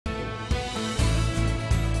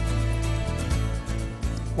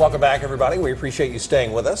Welcome back, everybody. We appreciate you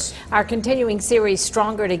staying with us. Our continuing series,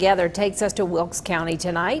 Stronger Together, takes us to Wilkes County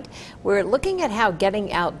tonight. We're looking at how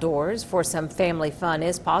getting outdoors for some family fun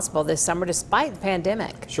is possible this summer despite the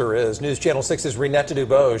pandemic. Sure is. News Channel 6's Renetta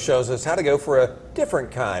Dubose shows us how to go for a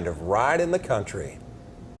different kind of ride in the country.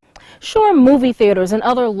 Sure, movie theaters and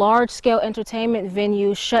other large-scale entertainment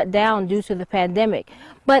venues shut down due to the pandemic,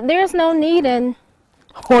 but there's no need in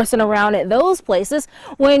horsing around at those places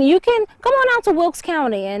when you can come on out to Wilkes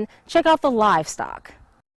County and check out the livestock.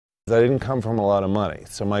 I didn't come from a lot of money,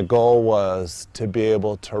 so my goal was to be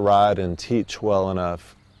able to ride and teach well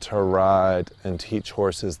enough to ride and teach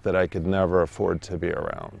horses that I could never afford to be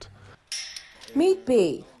around. Meet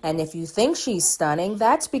Bee, and if you think she's stunning,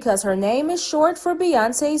 that's because her name is short for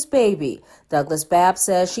Beyonce's baby. Douglas Babb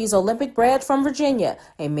says she's Olympic bred from Virginia,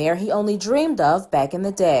 a mare he only dreamed of back in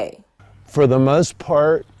the day. For the most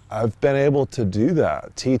part, I've been able to do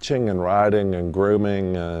that, teaching and riding and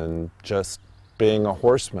grooming and just being a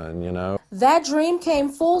horseman, you know. That dream came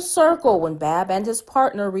full circle when Babb and his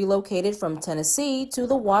partner relocated from Tennessee to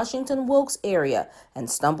the Washington-Wilkes area and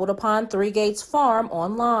stumbled upon Three Gates Farm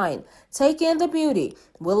online. Take in the beauty: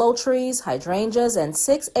 willow trees, hydrangeas, and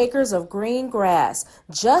 6 acres of green grass,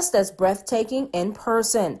 just as breathtaking in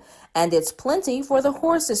person. And it's plenty for the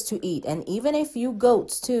horses to eat, and even a few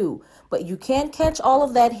goats too. But you can't catch all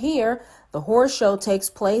of that here. The horse show takes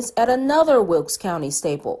place at another Wilkes County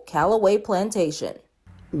staple, Callaway Plantation.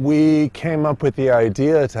 We came up with the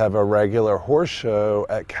idea to have a regular horse show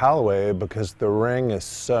at Callaway because the ring is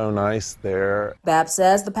so nice there. Babb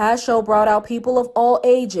says the past show brought out people of all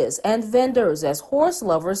ages and vendors as horse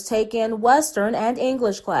lovers take in Western and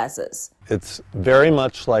English classes. It's very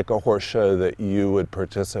much like a horse show that you would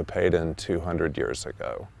participate in 200 years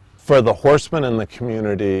ago. For the horsemen in the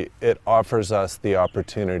community, it offers us the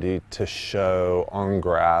opportunity to show on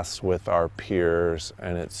grass with our peers,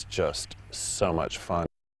 and it's just so much fun.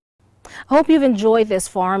 I hope you've enjoyed this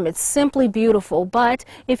farm. It's simply beautiful, but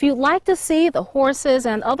if you'd like to see the horses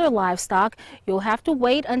and other livestock, you'll have to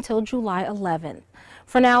wait until July 11th.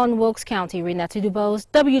 For now in Wilkes County, Renetta Dubose,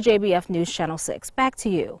 WJBF News Channel 6. Back to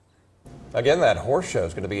you. Again, that horse show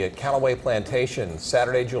is going to be at Callaway Plantation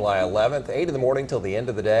Saturday, July 11th, 8 in the morning till the end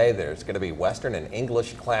of the day. There's going to be Western and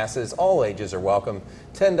English classes. All ages are welcome.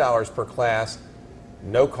 $10 per class.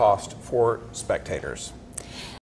 No cost for spectators.